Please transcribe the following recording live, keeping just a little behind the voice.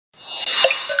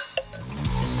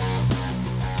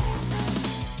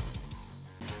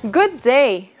Good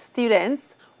day, students.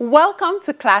 Welcome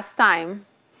to class time.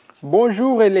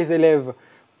 Bonjour les élèves.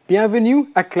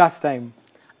 Bienvenue à Class Time.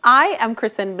 I am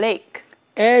Kristen Blake.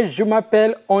 Et je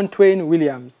m'appelle Antoine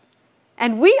Williams.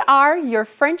 And we are your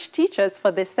French teachers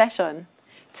for this session.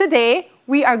 Today,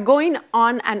 we are going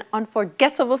on an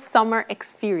unforgettable summer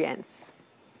experience.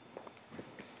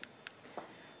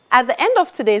 At the end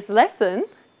of today's lesson,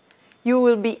 you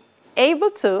will be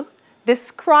able to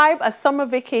describe a summer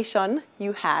vacation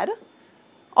you had.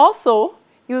 Also,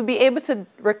 you'll be able to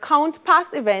recount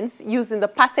past events using the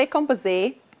passé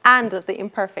composé and the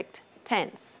imperfect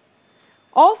tense.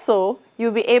 Also,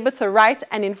 you'll be able to write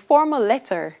an informal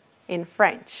letter in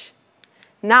French.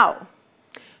 Now,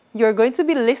 you're going to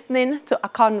be listening to a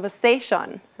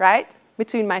conversation, right,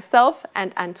 between myself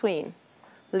and Antoine.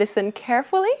 Listen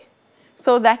carefully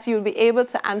so that you'll be able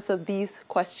to answer these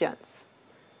questions.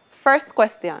 First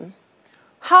question,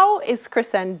 how is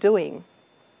Kristen doing?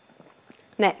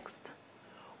 Next,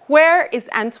 where is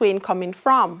Antoine coming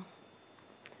from?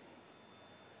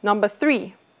 Number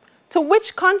 3, to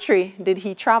which country did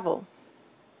he travel?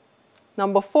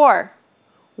 Number 4,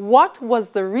 what was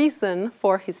the reason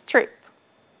for his trip?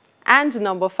 And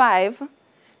number 5,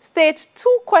 state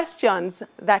 2 questions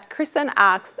that Kristen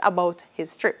asked about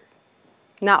his trip.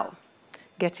 Now,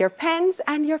 get your pens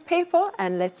and your paper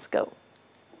and let's go.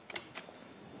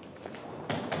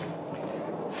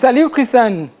 Salut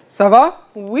Kristen, ça va?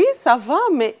 Oui, ça va,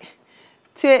 mais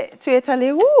tu es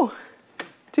allé où?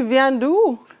 Tu viens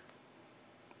d'où?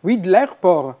 Oui, de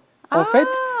l'aéroport. En fait,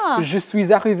 je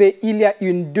suis arrivé il y a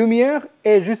une demi-heure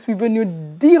et je suis venu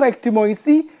directement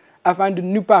ici afin de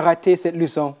ne pas rater cette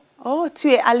leçon. Oh,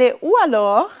 tu es allé où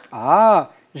alors?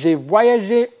 J'ai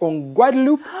voyagé en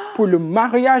Guadeloupe pour le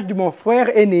mariage de mon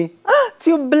frère aîné.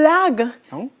 Tu blagues?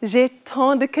 Non? J'ai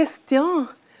tant de questions.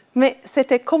 Mais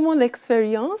c'était comment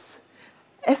l'expérience?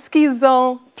 Est-ce qu'ils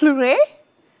ont pleuré?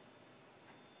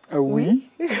 Oui.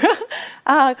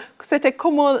 C'était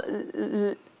comment?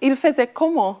 Ils faisaient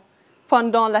comment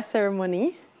pendant la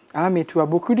cérémonie? Mais tu as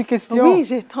beaucoup de questions. Oui,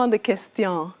 j'ai tant de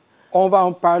questions. On va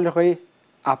en parler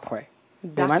après.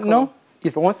 Mais maintenant,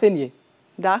 il faut enseigner.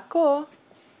 D'accord.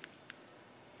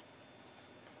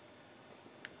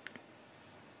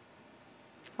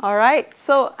 All right,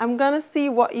 so I'm going to see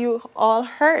what you all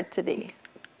heard today.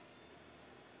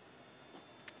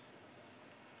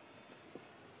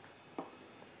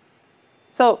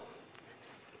 So,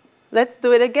 let's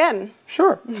do it again.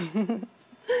 Sure.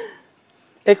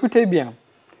 Écoutez bien.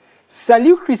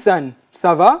 Salut Kristen,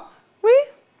 ça va? Oui,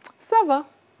 ça va.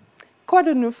 Quoi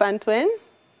de neuf, Antoine?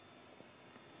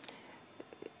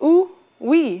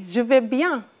 Oui, je vais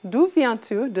bien. D'où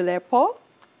viens-tu? De l'aéroport?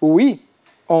 Oui,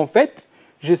 en fait,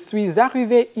 je suis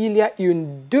arrivé il y a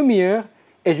une demi-heure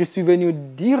et je suis venu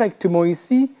directement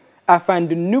ici afin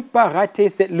de ne pas rater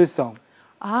cette leçon.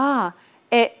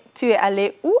 Et tu es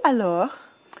allé où alors?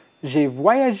 J'ai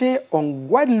voyagé en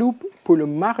Guadeloupe pour le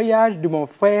mariage de mon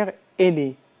frère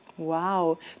aîné.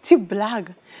 Wow, tu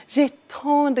blagues. J'ai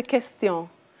tant de questions.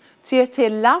 Tu étais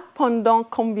là pendant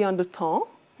combien de temps?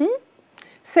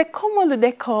 C'est comment le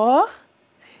décor?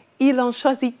 Ils ont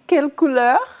choisi quelle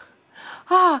couleur?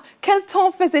 Quel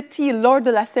temps faisait-il lors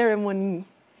de la cérémonie?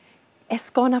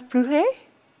 Est-ce qu'on a pleuré?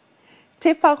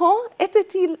 Tes parents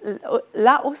étaient-ils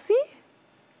là aussi?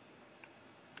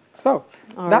 So,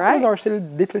 that was our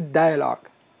little dialogue.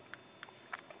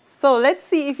 So let's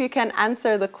see if you can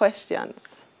answer the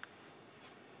questions.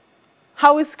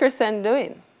 How is Kristen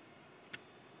doing?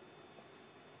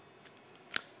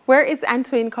 Where is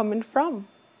Antoine coming from?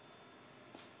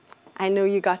 I know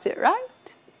you got it right.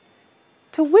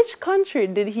 To which country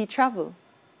did he travel?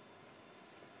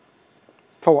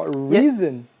 For what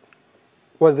reason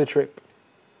was the trip?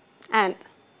 And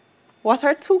what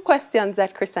are 2 questions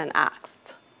that Kristen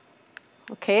asked?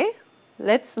 Okay,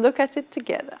 let's look at it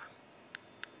together.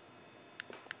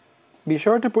 Be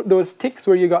sure to put those ticks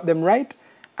where you got them right,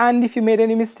 and if you made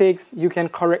any mistakes, you can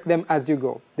correct them as you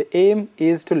go. The aim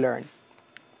is to learn.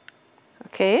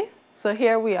 Okay, so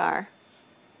here we are.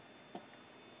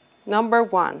 Number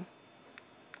 1.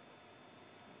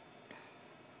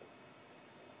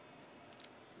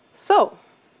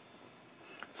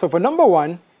 So for number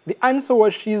 1, the answer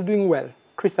was she's doing well.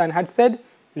 Kristen had said,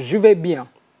 je vais bien.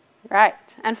 Right.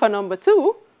 And for number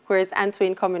 2, where is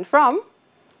Antoine coming from?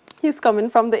 He's coming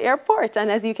from the airport.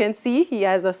 And as you can see, he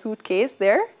has a suitcase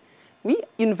there. Oui,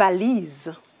 une valise.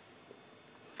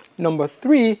 Number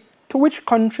 3, to which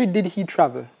country did he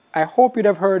travel? I hope you'd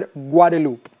have heard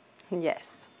Guadeloupe. Yes,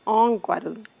 en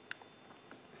Guadeloupe.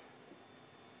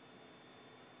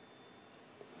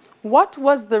 What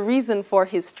was the reason for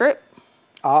his trip?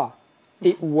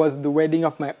 It was the wedding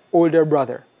of my older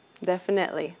brother.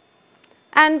 Definitely.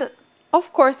 And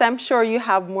of course, I'm sure you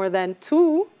have more than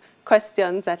 2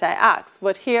 questions that I asked,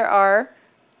 but here are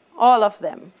all of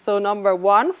them. So number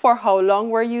 1, for how long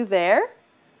were you there?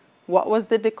 What was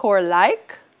the decor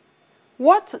like?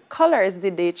 What colors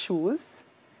did they choose?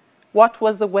 What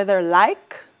was the weather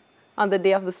like on the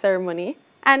day of the ceremony?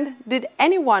 And did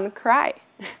anyone cry?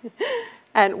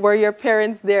 And were your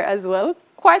parents there as well?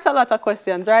 Quite a lot of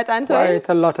questions, right, Antoine? Quite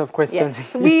a lot of questions.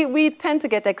 Yes, we tend to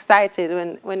get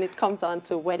excited when it comes on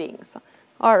to weddings.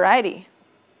 All righty.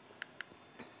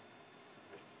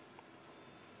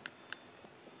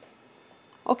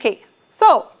 Okay,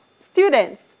 so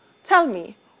students, tell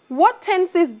me, what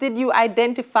tenses did you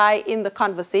identify in the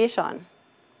conversation?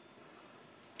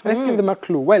 Let's give them a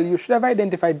clue. Well, you should have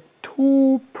identified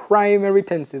 2 primary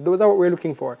tenses. Those are what we're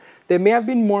looking for. There may have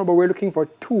been more, but we're looking for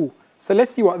 2. So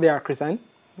let's see what they are, Chrisanne.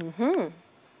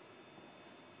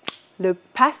 Le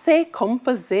passé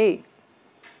composé.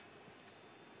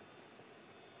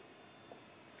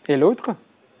 Et l'autre?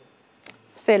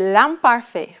 C'est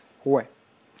l'imparfait. Ouais.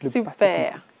 Le passé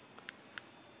Super. composé.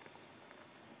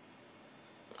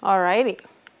 Alrighty.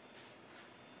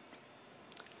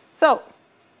 So,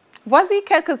 voici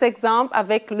quelques exemples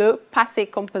avec le passé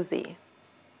composé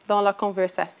dans la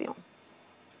conversation.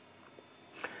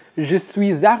 Je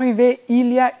suis arrivé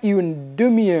il y a une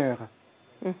demi-heure.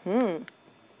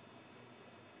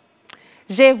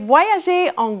 J'ai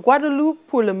voyagé en Guadeloupe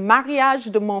pour le mariage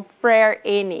de mon frère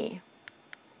aîné.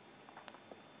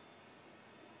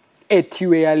 Et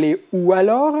tu es allé où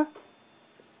alors?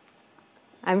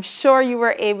 I'm sure you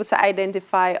were able to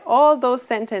identify all those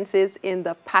sentences in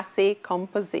the passé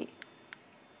composé.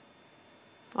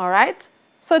 All right?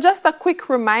 So just a quick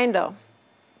reminder.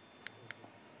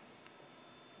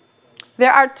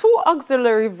 There are 2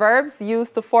 auxiliary verbs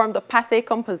used to form the passé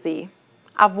composé,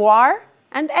 avoir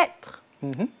and être.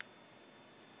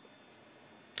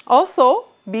 Also,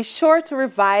 be sure to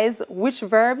revise which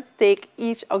verbs take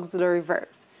each auxiliary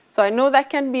verbs. So I know that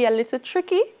can be a little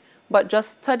tricky, but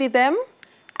just study them.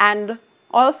 And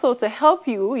also to help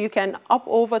you, you can up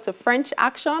over to French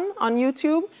Action on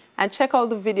YouTube and check out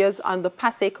the videos on the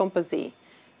passé composé.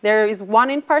 There is one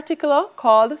in particular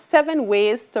called 7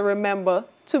 Ways to Remember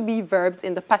to Be Verbs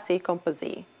in the Passé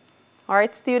Composé. All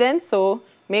right, students, so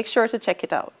make sure to check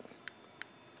it out.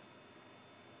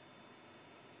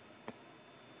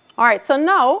 All right, so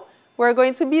now we're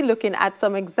going to be looking at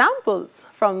some examples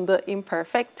from the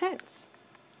imperfect tense.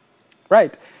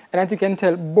 Right. And as you can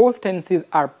tell, both tenses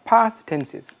are past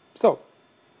tenses. So,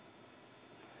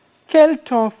 quel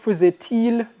temps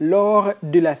faisait-il lors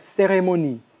de la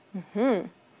cérémonie?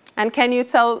 And can you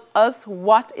tell us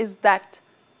what is that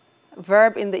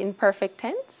verb in the imperfect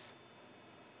tense?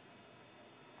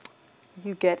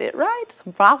 You get it right.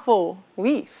 Bravo.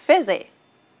 Oui, faisait.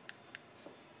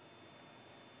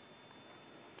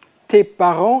 Tes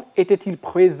parents étaient-ils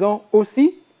présents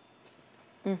aussi?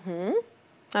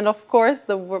 And of course,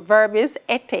 the verb is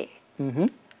était.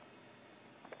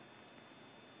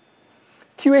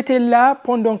 Tu étais là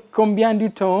pendant combien de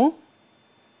temps?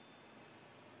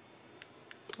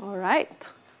 All right.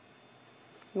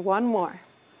 One more.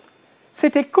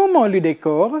 C'était comment le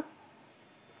décor?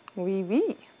 Oui,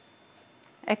 oui.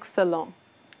 Excellent.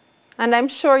 And I'm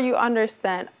sure you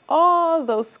understand all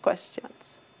those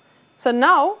questions. So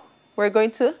now we're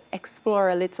going to explore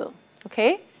a little,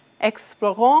 okay?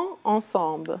 Explorons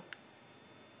ensemble.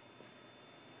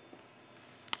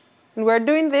 And we're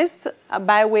doing this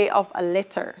by way of a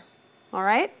letter, all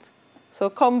right? So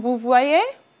comme vous voyez,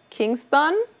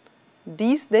 Kingston,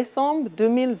 10 décembre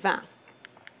 2020.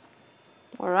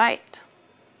 All right.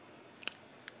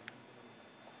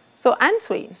 So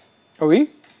Antoine, Oui.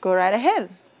 go right ahead.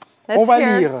 On va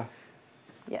lire.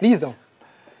 Yes. Lisons.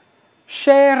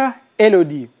 Chère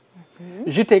Élodie,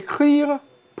 je t'écris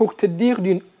pour te dire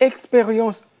d'une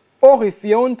expérience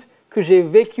horrifiante que j'ai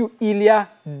vécue il y a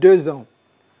 2 ans.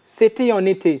 C'était en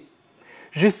été.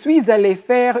 Je suis allé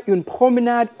faire une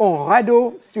promenade en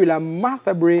radeau sur la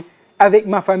Martha Brae avec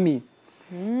ma famille.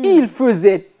 Il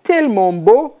faisait tellement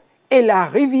beau et la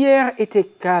rivière était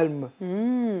calme.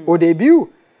 Au début,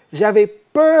 j'avais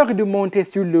peur de monter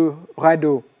sur le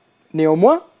radeau.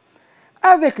 Néanmoins,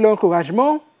 avec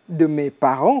l'encouragement de mes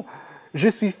parents, je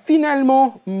suis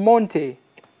finalement monté.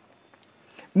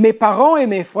 Mes parents et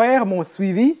mes frères m'ont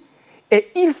suivi et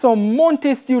ils sont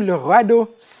montés sur le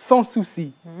radeau sans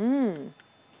souci.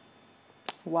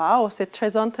 Wow, c'est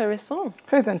très intéressant.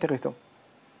 Très intéressant.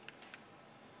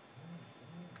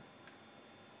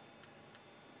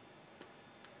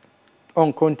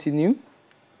 On continue.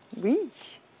 Oui.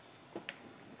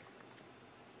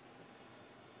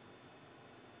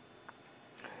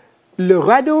 Le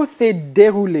radeau s'est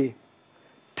déroulé.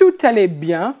 Tout allait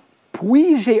bien,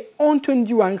 puis j'ai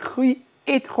entendu un cri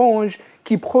étrange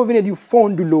qui provenait du fond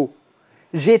de l'eau.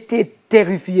 J'étais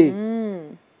terrifié.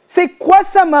 C'est quoi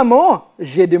ça, maman?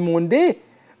 J'ai demandé,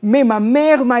 mais ma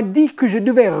mère m'a dit que je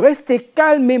devais rester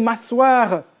calme et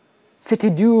m'asseoir. C'était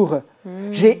dur.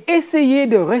 J'ai essayé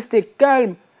de rester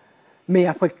calme, mais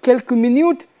après quelques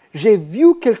minutes, j'ai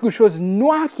vu quelque chose de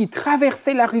noir qui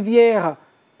traversait la rivière.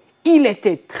 Il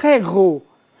était très gros.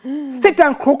 C'est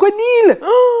un crocodile.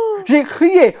 J'ai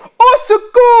crié, au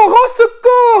secours, au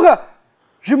secours!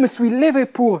 Je me suis levé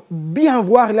pour bien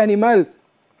voir l'animal,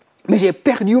 mais j'ai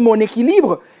perdu mon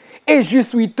équilibre et je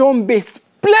suis tombé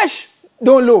splash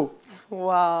dans l'eau.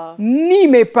 Wow. Ni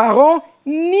mes parents,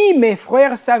 ni mes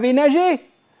frères savaient nager.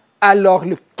 Alors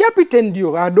le capitaine du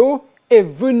radeau est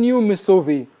venu me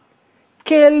sauver.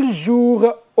 Quel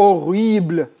jour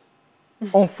horrible!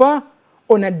 Enfin,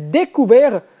 on a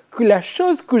découvert que la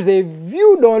chose que j'ai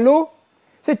vue dans l'eau,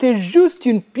 c'était juste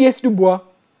une pièce de bois.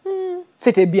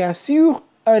 C'était bien sûr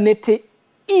un été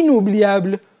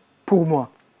inoubliable pour moi.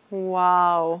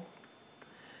 Wow.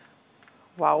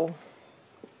 Wow.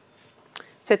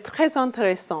 C'est très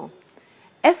intéressant.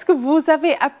 Est-ce que vous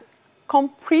avez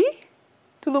compris,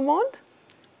 tout le monde?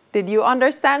 Did you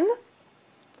understand?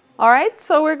 All right,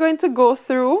 so we're going to go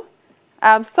through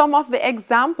some of the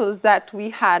examples that we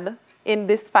had in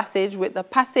this passage with the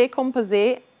passé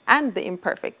composé and the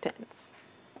imperfect tense.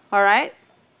 All right?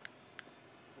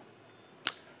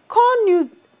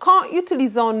 Quand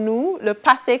utilisons-nous le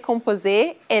passé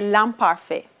composé et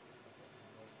l'imparfait?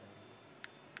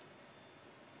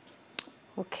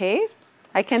 Okay,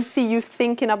 I can see you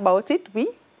thinking about it. Oui,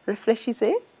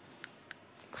 réfléchissez.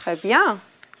 Très bien.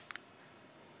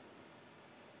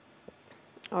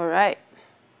 All right.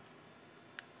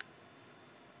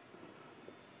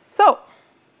 So,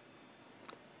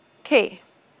 okay.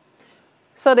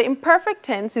 So the imperfect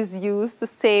tense is used to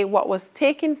say what was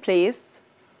taking place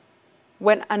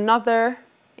when another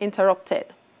interrupted.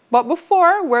 But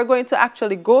before, we're going to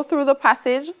actually go through the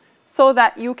passage so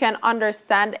that you can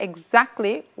understand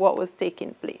exactly what was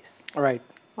taking place. All right.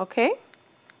 Okay?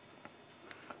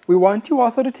 We want you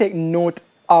also to take note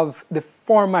of the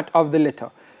format of the letter,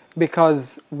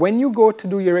 because when you go to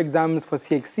do your exams for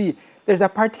CXC, there's a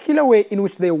particular way in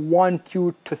which they want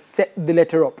you to set the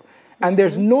letter up. And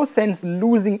there's no sense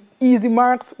losing easy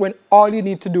marks when all you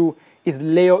need to do is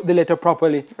lay out the letter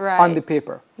properly on the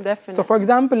paper. Definitely. So for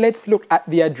example, let's look at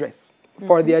the address.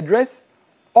 For the address,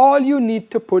 all you need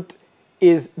to put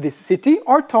is the city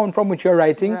or town from which you're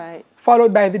writing,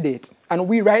 followed by the date. And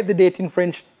we write the date in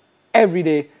French every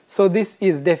day, so this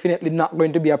is definitely not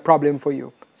going to be a problem for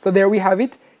you. So there we have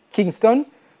it, Kingston,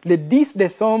 le 10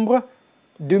 décembre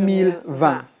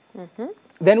 2020.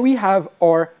 Then we have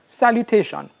our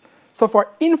salutation. So for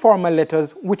informal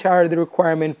letters, which are the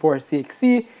requirement for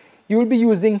CXC, you will be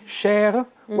using cher,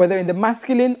 whether in the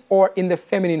masculine or in the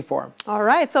feminine form. All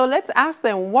right, so let's ask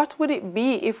them, what would it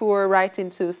be if we were writing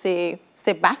to, say,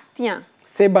 Sébastien?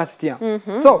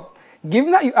 Sébastien. So,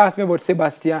 given that you asked me about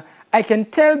Sébastien, I can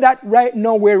tell that right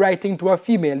now we're writing to a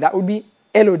female. That would be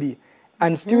Elodie.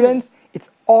 And students, it's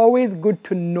always good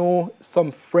to know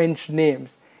some French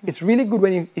names. It's really good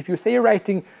when if you say you're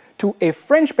writing to a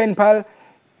French pen pal,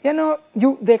 you know,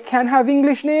 they can have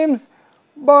English names,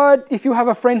 but if you have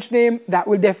a French name, that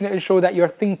will definitely show that you're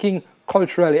thinking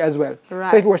culturally as well. Right.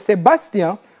 So if we're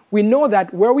Sébastien, we know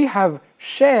that where we have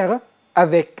cher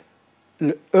avec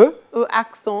le E,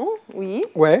 Accent, oui.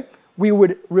 where we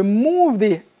would remove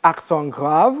the accent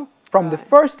grave from the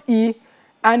first E,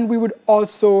 and we would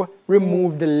also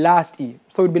remove the last E.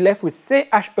 So we'd be left with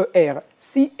C-H-E-R,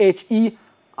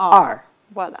 C-H-E-R.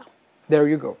 Voilà. There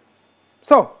you go.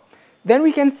 So, then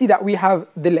we can see that we have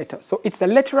the letter. So it's a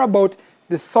letter about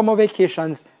the summer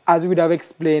vacations, as we would have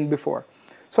explained before.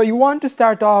 So you want to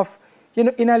start off, you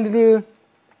know, in a little,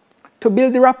 to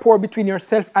build the rapport between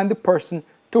yourself and the person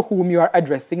to whom you are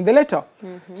addressing the letter.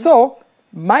 So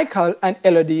Michael and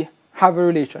Elodie have a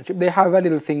relationship. They have a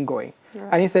little thing going.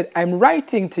 And he said, I'm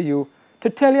writing to you to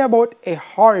tell you about a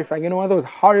horrifying, you know, one of those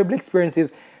horrible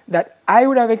experiences that I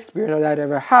would have experienced or that I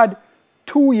ever had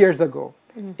 2 years ago.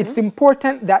 It's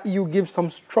important that you give some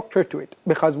structure to it,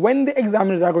 because when the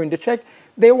examiners are going to check,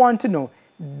 they want to know,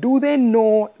 do they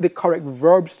know the correct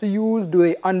verbs to use? Do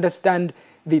they understand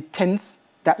the tense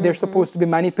that they're supposed to be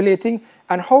manipulating?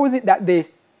 And how is it that they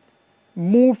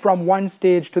move from one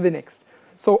stage to the next?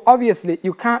 So obviously,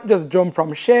 you can't just jump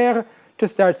from cher to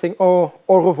start saying, oh,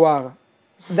 au revoir.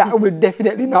 That will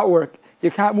definitely not work.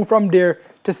 You can't move from there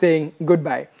to saying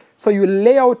goodbye. So you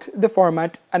lay out the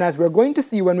format, and as we're going to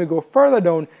see when we go further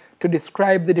down to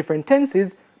describe the different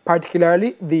tenses,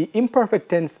 particularly the imperfect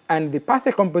tense and the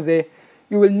passé composé,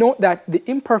 you will note that the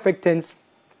imperfect tense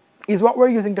is what we're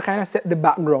using to kind of set the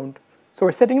background. So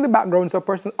we're setting the background so a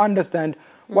person understands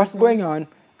what's going on,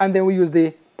 and then we use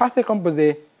the passé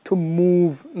composé to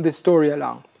move the story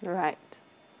along. Right.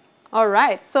 All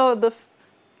right. So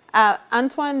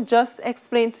Antoine just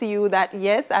explained to you that,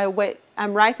 yes,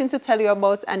 I'm writing to tell you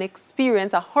about an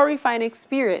experience, a horrifying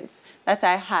experience that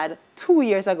I had 2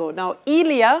 years ago. Now,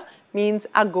 Ilia means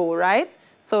ago, right?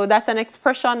 So that's an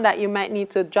expression that you might need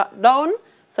to jot down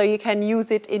so you can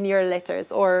use it in your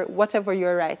letters or whatever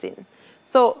you're writing.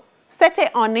 So, c'était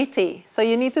en été. So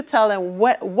you need to tell them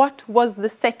what was the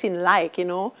setting like, you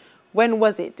know? When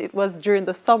was it? It was during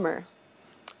the summer.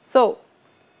 So,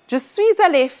 je suis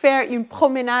allé faire une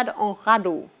promenade en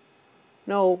radeau.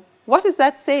 Now, what is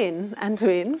that saying,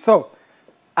 Antoine? So,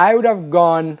 I would have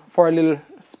gone for a little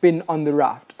spin on the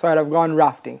raft. So I'd have gone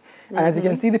rafting. And as you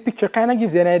can see, the picture kind of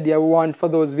gives you an idea. We want for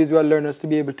those visual learners to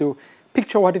be able to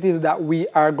picture what it is that we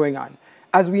are going on.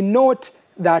 As we note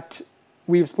that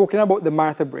we've spoken about the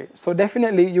Martha Bray. So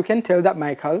definitely you can tell that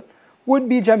Michael would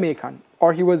be Jamaican,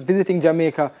 or he was visiting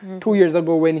Jamaica 2 years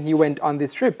ago when he went on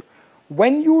this trip.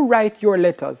 When you write your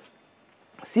letters,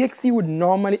 CXC would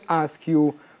normally ask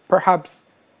you perhaps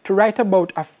to write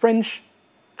about a French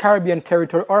Caribbean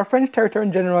territory or a French territory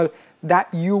in general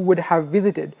that you would have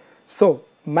visited. So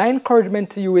my encouragement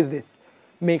to you is this: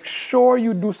 make sure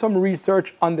you do some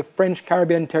research on the French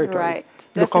Caribbean territories. Right,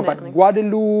 look up at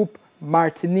Guadeloupe,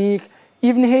 Martinique,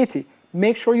 even Haiti.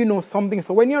 Make sure you know something.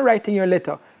 So when you're writing your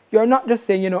letter, you're not just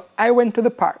saying, you know, I went to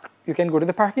the park. You can go to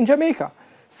the park in Jamaica.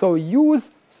 So use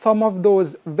some of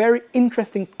those very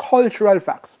interesting cultural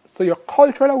facts. So your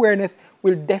cultural awareness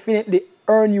will definitely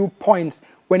earn you points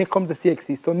when it comes to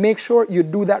CXC. So make sure you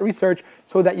do that research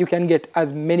so that you can get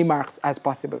as many marks as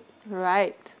possible.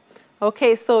 Right.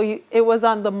 Okay, so it was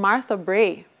on the Martha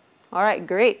Bray. All right,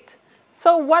 great.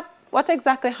 So what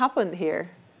exactly happened here?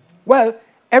 Well,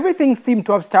 everything seemed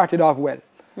to have started off well.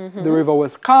 The river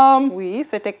was calm. Oui,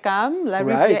 c'était calme. La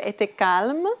rivière était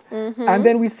calme. And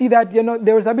then we see that, you know,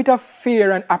 there was a bit of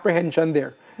fear and apprehension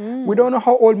there. We don't know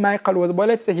how old Michael was, but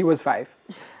let's say he was 5.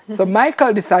 So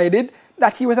Michael decided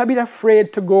that he was a bit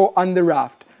afraid to go on the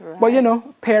raft. Right. But, you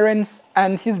know, parents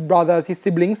and his brothers, his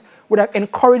siblings, would have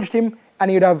encouraged him and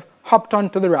he would have hopped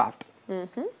onto the raft.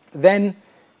 Then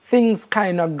things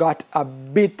kind of got a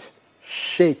bit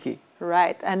shaky.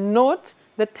 Right. And note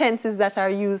the tenses that are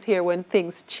used here when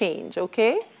things change,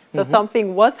 okay? So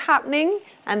something was happening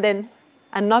and then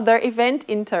another event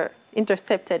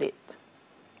intercepted it.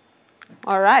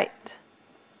 All right.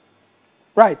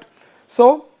 Right.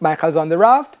 So Michael's on the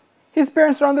raft, his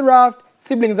parents are on the raft,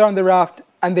 siblings are on the raft,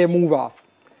 and they move off.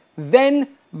 Then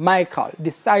Michael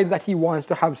decides that he wants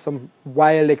to have some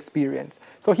wild experience.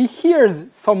 So he hears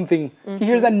something, he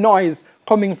hears a noise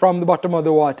coming from the bottom of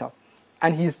the water,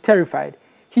 and he's terrified.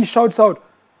 He shouts out,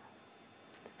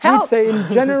 Help! he'd say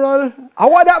in general, "How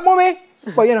was that, mommy?"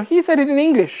 But you know, he said it in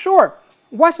English, "Sure,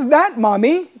 what's that,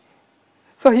 mommy?"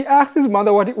 So he asked his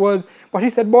mother what it was, but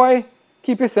she said, "Boy,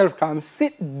 keep yourself calm,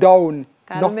 sit down,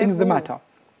 nothing's the matter."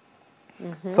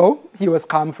 So he was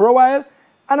calm for a while,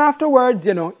 and afterwards,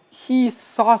 you know, he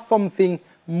saw something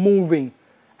moving,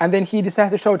 and then he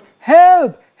decided to shout,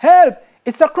 "Help, help,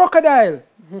 it's a crocodile."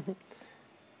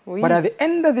 Oui. But at the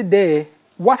end of the day,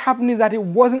 what happened is that it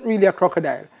wasn't really a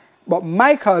crocodile. But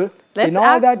Michael, Let's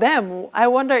ask them. I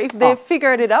wonder if they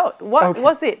figured it out. What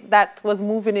was it that was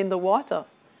moving in the water?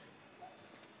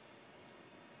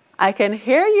 I can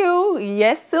hear you.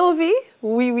 Yes, Sylvie.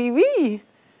 Oui, oui, oui.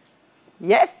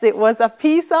 Yes, it was a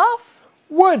piece of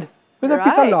wood with a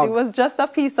piece of log. It was just a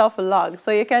piece of log.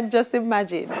 So you can just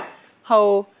imagine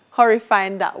how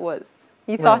horrifying that was.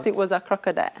 He thought it was a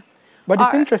crocodile. But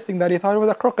it's interesting that he thought it was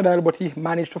a crocodile, but he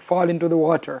managed to fall into the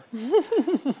water.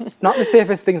 Not the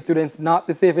safest thing, students, not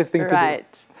the safest thing to do. Right.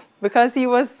 Because he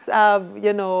was,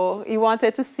 you know, he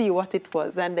wanted to see what it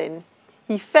was, and then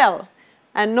he fell.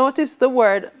 And notice the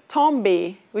word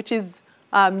tomber, which is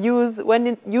used,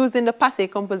 used in the passé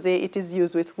composé, it is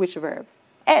used with which verb?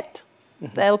 Être,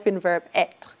 the helping verb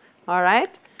être. All right?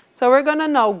 So we're going to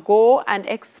now go and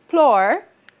explore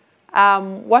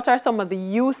what are some of the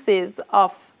uses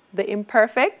of the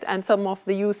imperfect and some of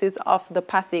the uses of the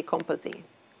passé composé.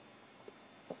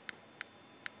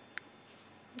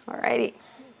 Alrighty.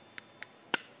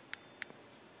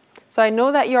 So I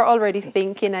know that you're already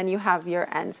thinking and you have your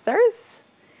answers.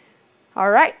 All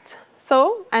right.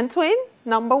 So, Antoine,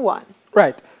 number 1.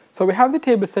 Right. So we have the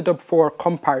table set up for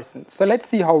comparison. So let's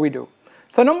see how we do.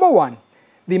 So number 1,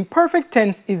 the imperfect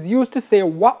tense is used to say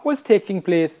what was taking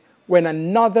place when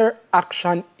another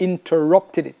action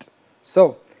interrupted it.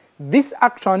 So this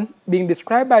action being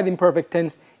described by the imperfect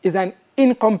tense is an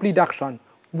incomplete action.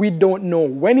 We don't know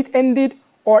when it ended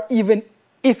or even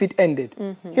if it ended.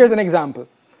 Here's an example.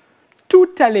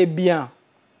 Tout allait bien,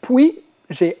 puis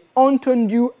j'ai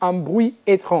entendu un bruit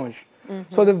étrange.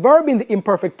 So the verb in the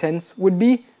imperfect tense would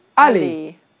be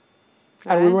aller.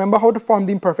 And we remember how to form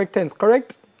the imperfect tense,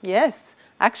 correct? Yes.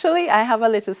 Actually, I have a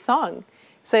little song.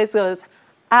 So it goes,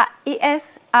 A-I-S,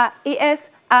 A-I-S,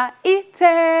 A-I-T,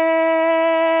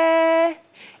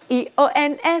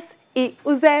 I-O-N-S,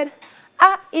 I-U-Z,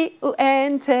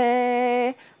 A-I-U-N-T,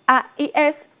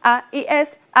 A-I-S, A-I-S,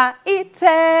 A-I-T,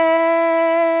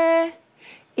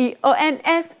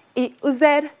 I-O-N-S,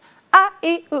 I-U-Z,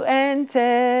 A-I-U-N-T.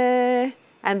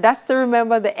 And that's to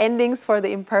remember the endings for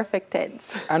the imperfect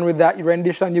tense. And with that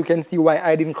rendition, you can see why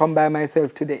I didn't come by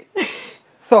myself today.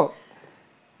 So,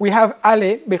 we have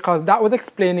aller because that was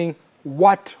explaining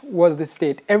what was the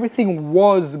state. Everything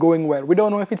was going well. We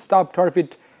don't know if it stopped or if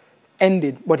it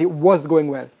ended, but it was going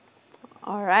well.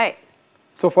 All right.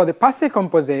 So for the passé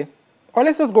composé, or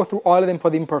let's just go through all of them for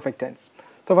the imperfect tense.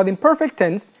 So for the imperfect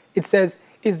tense, it says,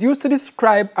 is used to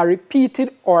describe a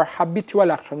repeated or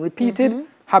habitual action. Repeated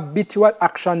habitual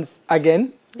actions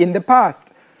again in the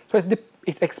past. So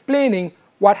it's explaining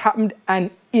what happened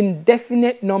an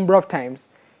indefinite number of times.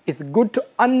 It's good to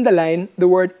underline the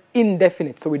word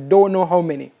indefinite, so we don't know how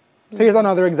many. So here's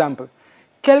another example.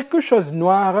 Quelque chose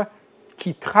noir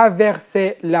qui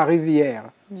traversait la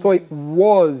rivière. So it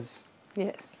was.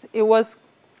 Yes, it was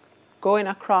going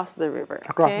across the river.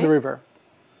 Across the river.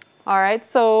 All right,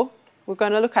 so we're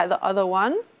going to look at the other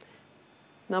one.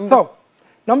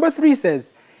 Number 3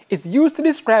 says, it's used to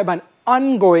describe an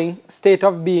ongoing state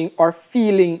of being or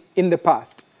feeling in the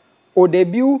past. Au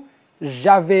début,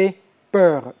 j'avais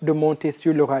peur de monter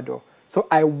sur le radeau. So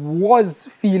I was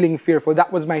feeling fearful.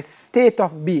 That was my state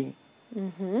of being.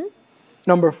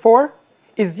 Number 4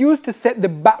 is used to set the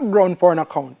background for an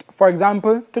account. For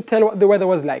example, to tell what the weather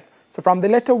was like. So from the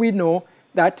letter we know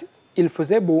that il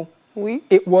faisait beau.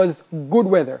 It was good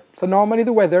weather. So normally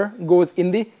the weather goes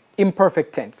in the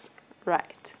imperfect tense.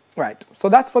 Right. Right. So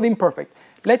that's for the imperfect.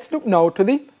 Let's look now to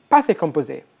the passé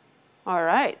composé. All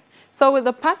right. So with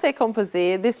the passé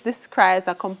composé, this describes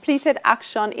a completed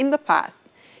action in the past.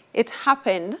 It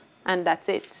happened, and that's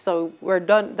it. So we're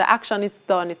done. The action is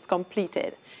done. It's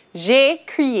completed. J'ai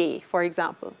crié, for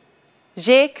example.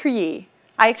 J'ai crié.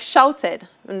 I shouted,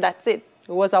 and that's it.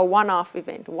 It was a one-off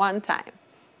event, one time.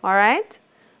 All right?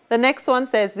 The next one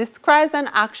says, describes an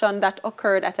action that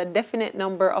occurred at a definite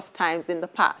number of times in the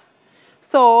past.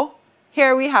 So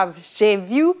here we have, j'ai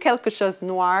vu quelque chose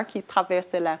noir qui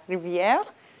traversait la rivière.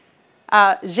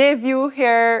 J'ai vu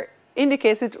here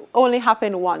indicates it only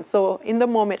happened once. So in the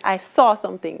moment I saw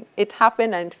something, it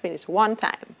happened and finished one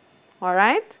time. All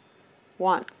right?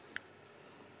 Once.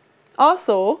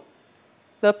 Also,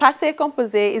 the passé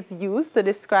composé is used to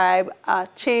describe a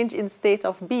change in state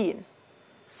of being.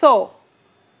 So,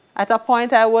 at a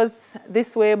point I was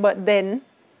this way, but then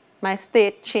my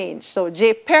state changed. So,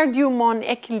 j'ai perdu mon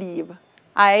équilibre.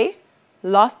 I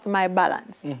lost my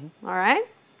balance. All right?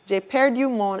 J'ai perdu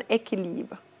mon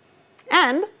équilibre.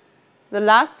 And the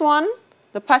last one,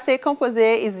 the passé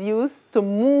composé is used to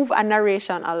move a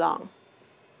narration along.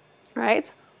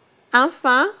 Right?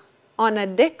 Enfin, on a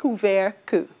découvert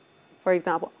que. For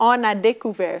example, on a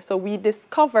découvert. So we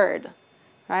discovered.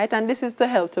 Right? And this is to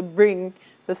help to bring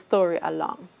the story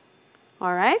along.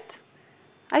 All right?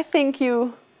 I think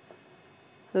you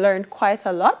learned quite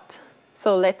a lot.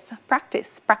 So let's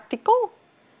practice. Pratiquons.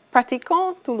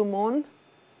 Pratiquons tout le monde.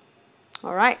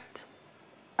 All right.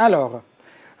 Alors,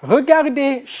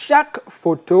 regardez chaque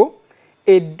photo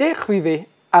et décrivez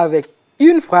avec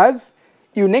une phrase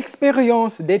une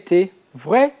expérience d'été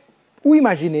vraie ou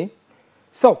imaginée.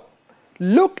 So,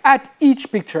 look at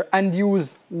each picture and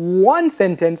use one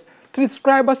sentence to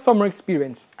describe a summer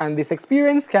experience. And this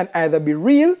experience can either be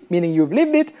real, meaning you've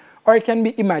lived it, or it can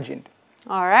be imagined.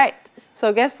 All right.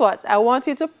 So guess what? I want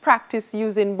you to practice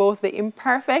using both the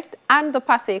imperfect and the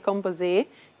passé composé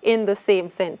in the same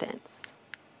sentence.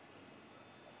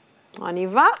 On y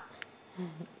va.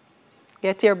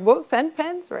 Get your books and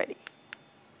pens ready.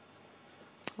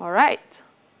 All right.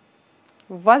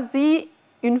 Voici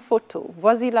une photo.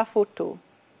 Voici la photo.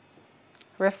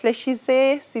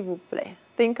 Réfléchissez, s'il vous plaît.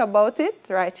 Think about it.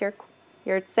 Write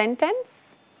your sentence.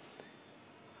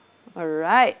 All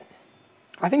right.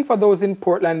 I think for those in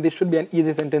Portland, this should be an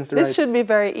easy sentence to write. This should be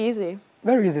very easy.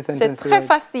 Very easy sentence to write. C'est très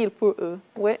facile pour eux.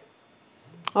 Oui.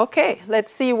 Okay,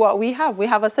 let's see what we have. We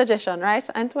have a suggestion, right,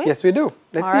 Antoine? Yes, we do.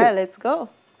 Let's see. All right, let's go.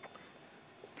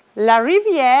 La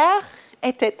rivière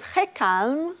était très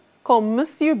calme quand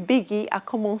Monsieur Biggie a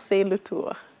commencé le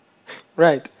tour.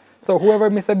 Right. So whoever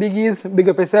Mr. Biggie is, big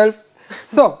up yourself.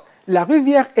 So, la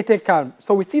rivière était calme.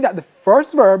 So we see that the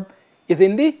first verb is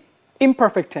in the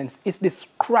imperfect tense. It's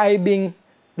describing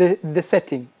the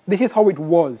setting. This is how it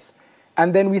was.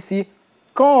 And then we see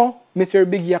quand Mr.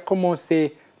 Biggie a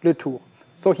commencé le tour.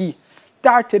 So he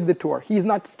started the tour. He's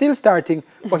not still starting,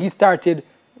 but he started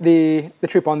the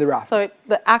trip on the raft. So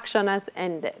the action has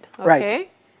ended. Okay? Right.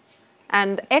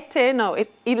 And était, no,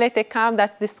 il était calme,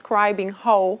 that's describing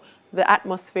how the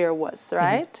atmosphere was,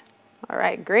 right? All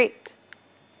right, great.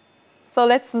 So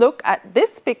let's look at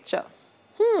this picture.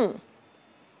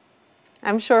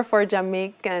 I'm sure for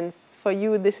Jamaicans, for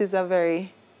you, this is a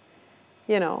very,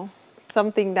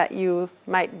 something that you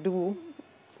might do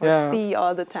or see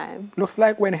all the time. Looks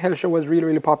like when Hellshire was really,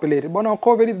 really populated. But now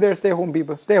COVID is there. Stay home,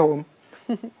 people. Stay home.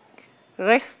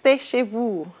 Restez chez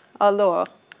vous. Alors,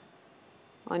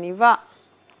 on y va.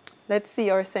 Let's see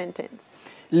our sentence.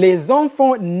 Les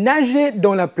enfants nageaient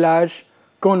dans la plage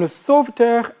quand le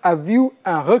sauveteur a vu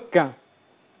un requin.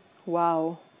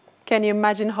 Wow. Can you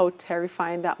imagine how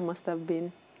terrifying that must have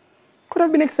been? Could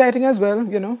have been exciting as well,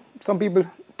 Some people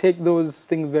take those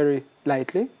things very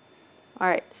lightly. All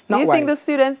right. Not Do you think the wise.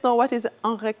 students know what is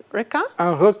un requin?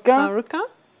 Un requin? Un requin?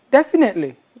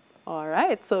 Definitely. All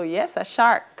right. So yes, a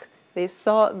shark.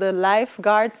 The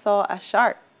lifeguards saw a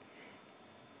shark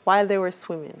while they were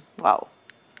swimming. Wow.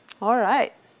 All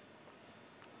right.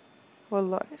 Oh,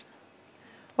 Lord.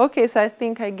 Okay, so I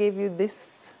think I gave you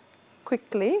this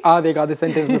quickly. Ah, they got the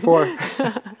sentence before.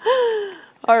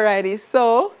 Alrighty,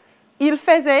 so, il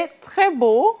faisait très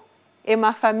beau et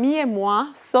ma famille et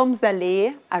moi sommes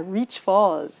allés à Reach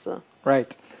Falls.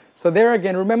 Right. So there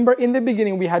again, remember in the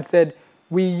beginning we had said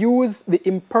we use the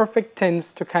imperfect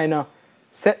tense to kind of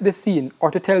set the scene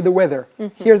or to tell the weather.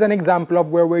 Here's an example of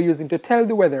where we're using to tell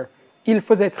the weather. Il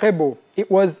faisait très beau.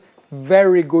 It was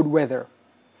very good weather.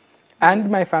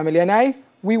 And my family and I,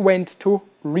 we went to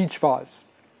Reach Falls.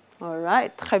 All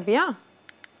right, très bien.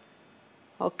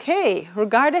 OK,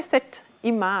 regardez cette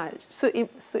image. Cette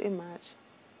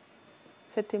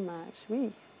image,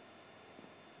 oui.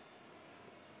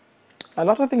 A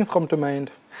lot of things come to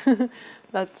mind.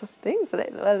 Lots of things.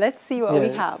 Well, let's see what we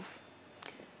have.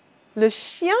 Le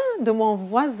chien de mon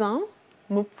voisin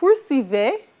me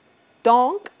poursuivait,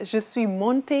 donc je suis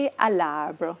montée à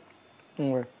l'arbre.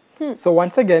 So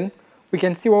once again, we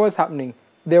can see what was happening.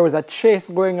 There was a chase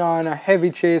going on, a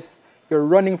heavy chase. You're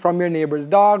running from your neighbor's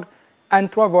dog, and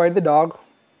to avoid the dog,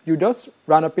 you just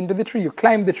run up into the tree, you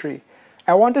climb the tree.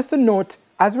 I want us to note,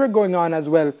 as we're going on as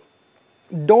well,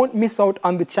 don't miss out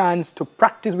on the chance to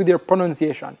practice with your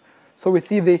pronunciation. So we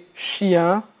see the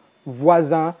chien,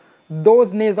 voisin.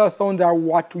 Those nasal sounds are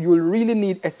what you'll really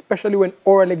need, especially when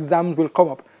oral exams will come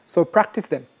up. So practice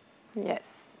them.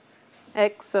 Yes.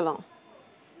 Excellent.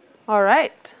 All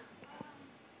right.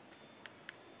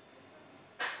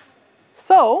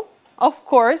 So, of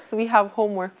course, we have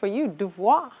homework for you,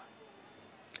 devoir.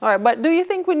 All right, but do you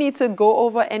think we need to go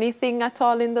over anything at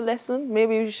all in the lesson?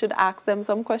 Maybe we should ask them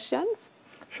some questions?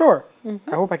 Sure.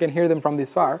 I hope I can hear them from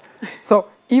this far. So,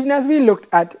 even as we looked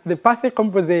at the passé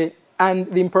composé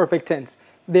and the imperfect tense,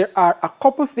 there are a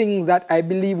couple things that I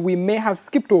believe we may have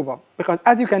skipped over. Because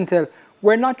as you can tell,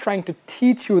 we're not trying to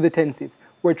teach you the tenses.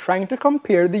 We're trying to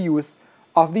compare the use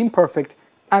of the imperfect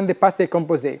and the passé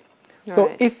composé.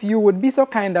 So if you would be so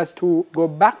kind as to go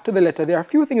back to the letter, there are a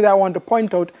few things I want to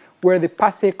point out where the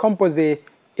passé composé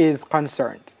is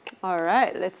concerned. All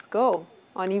right, let's go.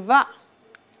 On y va.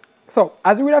 So,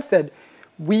 as we would have said,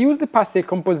 we use the passé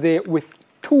composé with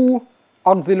two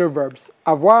auxiliary verbs,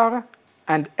 avoir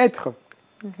and être.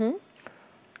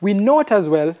 We note as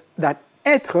well that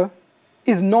être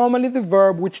is normally the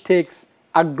verb which takes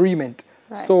agreement.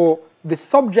 So, the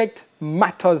subject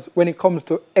matters when it comes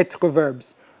to être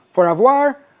verbs. For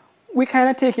avoir, we kind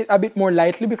of take it a bit more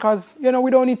lightly because, we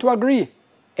don't need to agree.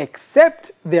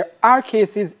 Except there are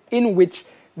cases in which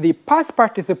the past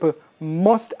participle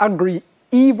must agree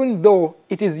even though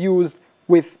it is used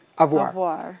with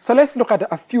avoir. So let's look at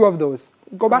a few of those.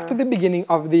 Go back to the beginning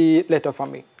of the letter for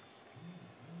me.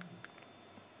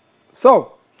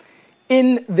 So,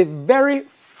 in the very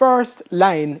first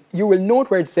line, you will note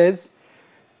where it says,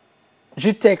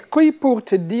 Je t'écris pour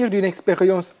te dire d'une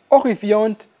expérience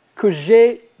horrifiante que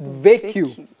j'ai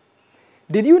vécue.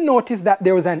 Did you notice that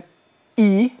there was an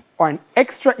E or an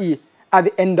extra E at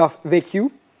the end of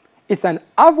vécu? It's an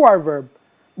avoir verb.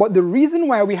 But the reason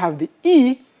why we have the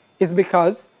E is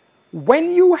because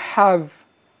when you have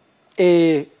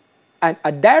a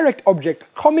direct object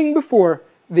coming before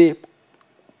the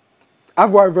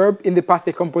avoir verb in the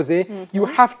passé composé, you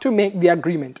have to make the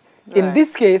agreement. In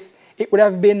this case, it would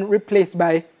have been replaced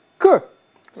by que.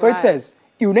 So it says,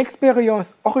 une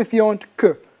expérience horrifiante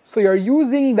que. So you're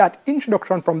using that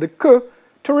introduction from the que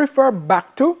to refer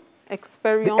back to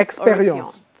Experience. the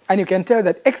experience. And you can tell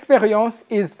that experience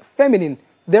is feminine.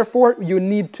 Therefore, you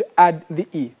need to add the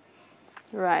E.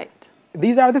 Right.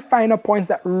 These are the finer points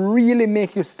that really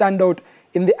make you stand out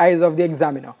in the eyes of the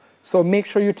examiner. So make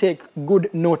sure you take good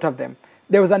note of them.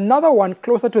 There was another one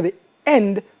closer to the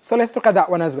end, so let's look at that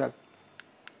one as well.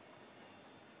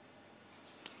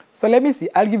 So let me see.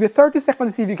 I'll give you 30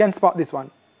 seconds to see if you can spot this one.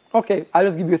 Okay, I'll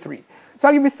just give you 3. So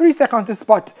I'll give you 3 seconds to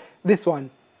spot this one.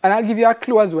 And I'll give you a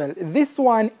clue as well. This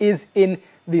one is in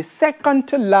the second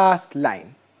to last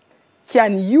line.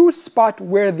 Can you spot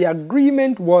where the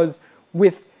agreement was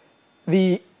with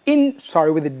the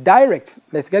direct,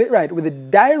 let's get it right, with the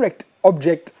direct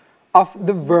object of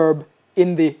the verb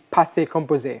in the passé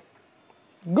composé?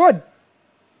 Good.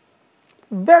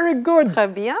 Very good.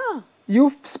 Très bien.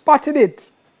 You've spotted it.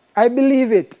 I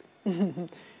believe it.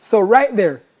 So right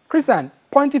there, Chrisanne,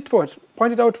 point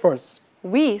it out first.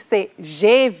 Oui, c'est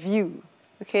j'ai vu.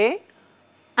 OK?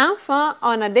 Enfant,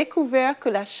 on a découvert que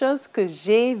la chose que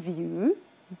j'ai vue.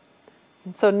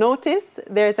 So notice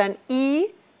there's an E,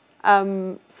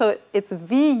 so it's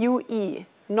V-U-E.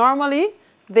 Normally,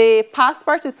 the past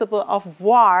participle of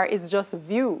voir is just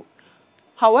view.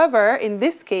 However, in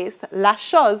this case, la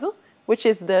chose, which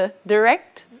is the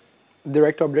direct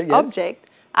object,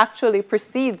 actually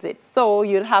precedes it. So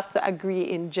you'll have to agree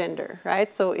in gender,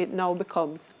 right? So it now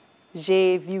becomes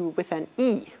j'ai vu with an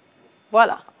E.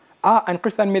 Voilà. Ah, and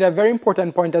Christian made a very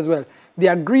important point as well. The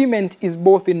agreement is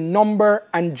both in number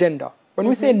and gender. When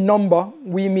we say number,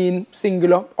 we mean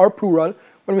singular or plural.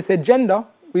 When we say gender,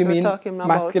 we mean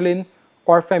masculine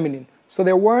or feminine. So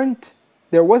there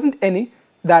wasn't any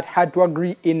that had to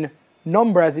agree in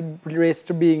number as it relates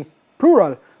to being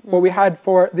plural, but we had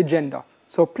for the gender.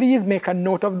 So please make a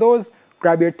note of those,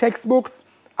 grab your textbooks,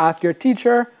 ask your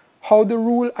teacher how the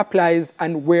rule applies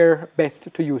and where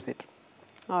best to use it.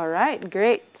 All right,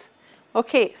 great.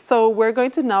 Okay, so we're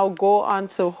going to now go on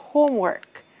to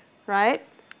homework, right?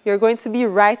 You're going to be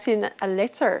writing a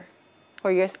letter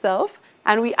for yourself,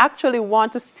 and we actually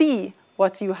want to see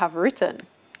what you have written,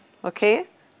 okay?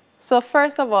 So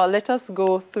first of all, let us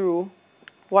go through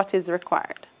what is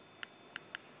required.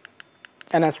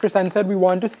 And as Christian said, we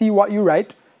want to see what you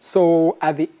write. So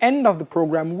at the end of the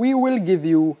program, we will give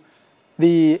you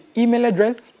the email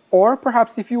address, or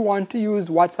perhaps if you want to use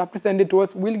WhatsApp to send it to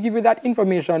us, we'll give you that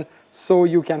information so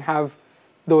you can have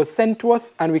those sent to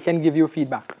us and we can give you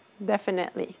feedback.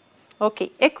 Definitely.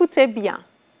 Okay, écoutez bien.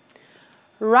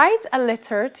 Write a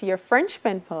letter to your French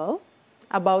pen pal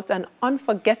about an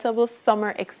unforgettable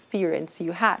summer experience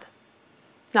you had.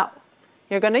 Now,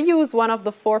 you're going to use one of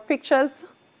the 4 pictures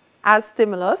as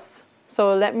stimulus.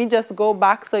 So let me just go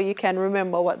back so you can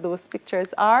remember what those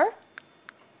pictures are.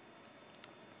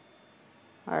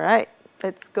 All right,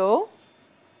 let's go.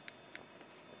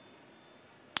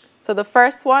 So the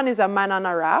first one is a man on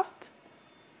a raft.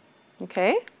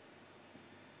 Okay.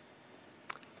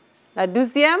 La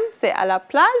deuxième, c'est à la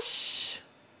plage.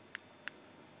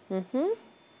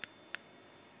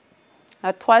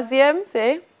 La troisième,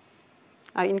 c'est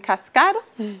à une cascade.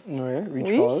 Oui,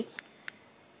 Reach Falls.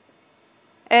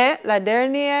 Et la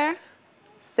dernière,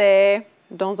 c'est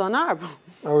dans un arbre.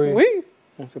 Ah oui. Oui.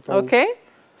 Okay.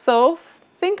 So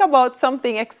think about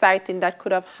something exciting that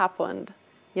could have happened,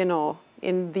 you know,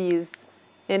 in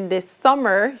this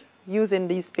summer using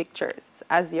these pictures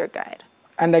as your guide.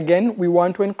 And again, we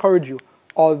want to encourage you,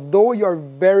 although you're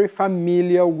very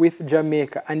familiar with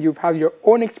Jamaica and you have your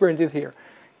own experiences here,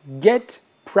 get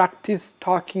practice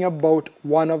talking about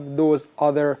one of those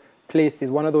other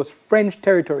places, one of those French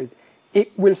territories.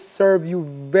 It will serve you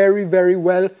very, very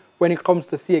well when it comes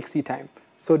to CXC time.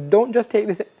 So don't just take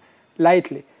this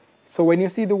lightly. So when you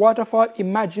see the waterfall,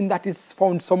 imagine that it's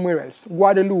found somewhere else,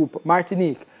 Guadeloupe,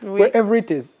 Martinique, wherever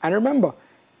it is. And remember,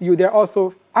 there are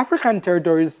also African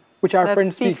territories which are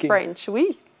French-speaking. Speak French,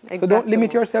 oui. Exactly. So don't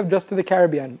limit yourself just to the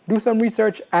Caribbean. Do some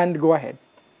research and go ahead.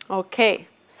 Okay,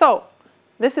 so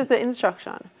this is the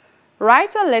instruction.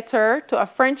 Write a letter to a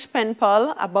French pen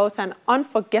pal about an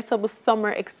unforgettable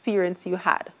summer experience you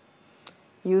had.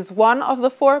 Use one of the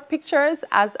 4 pictures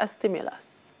as a stimulus.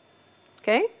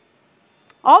 Okay?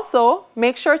 Also,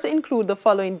 make sure to include the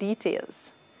following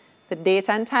details: the date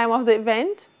and time of the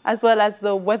event, as well as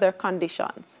the weather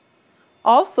conditions.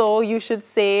 Also, you should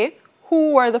say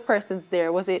who were the persons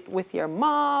there. Was it with your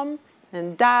mom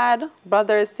and dad,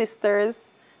 brothers, sisters,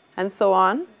 and so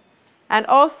on? And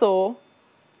also,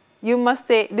 you must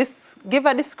say give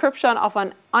a description of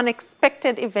an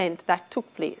unexpected event that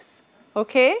took place.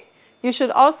 Okay? You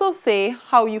should also say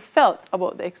how you felt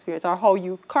about the experience or how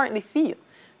you currently feel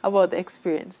about the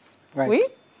experience. Right. Oui?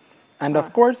 And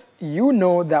of course, you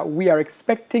know that we are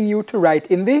expecting you to write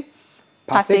in the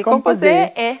Passé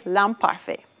composé et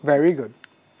l'imparfait. Very good.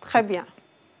 Très bien.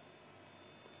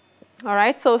 All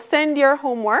right, so send your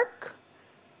homework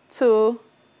to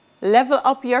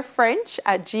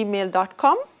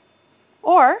levelupyourfrench@gmail.com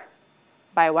or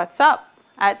by WhatsApp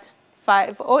at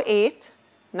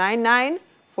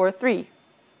 508-9943.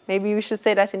 Maybe we should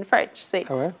say that in French. Say,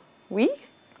 Ah ouais? oui,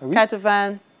 Oui.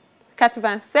 87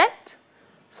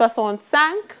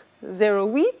 65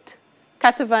 08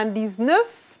 99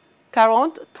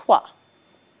 43.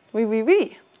 Oui, oui,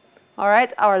 oui. All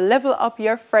right, or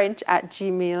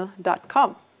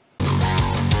levelupyourfrench@gmail.com.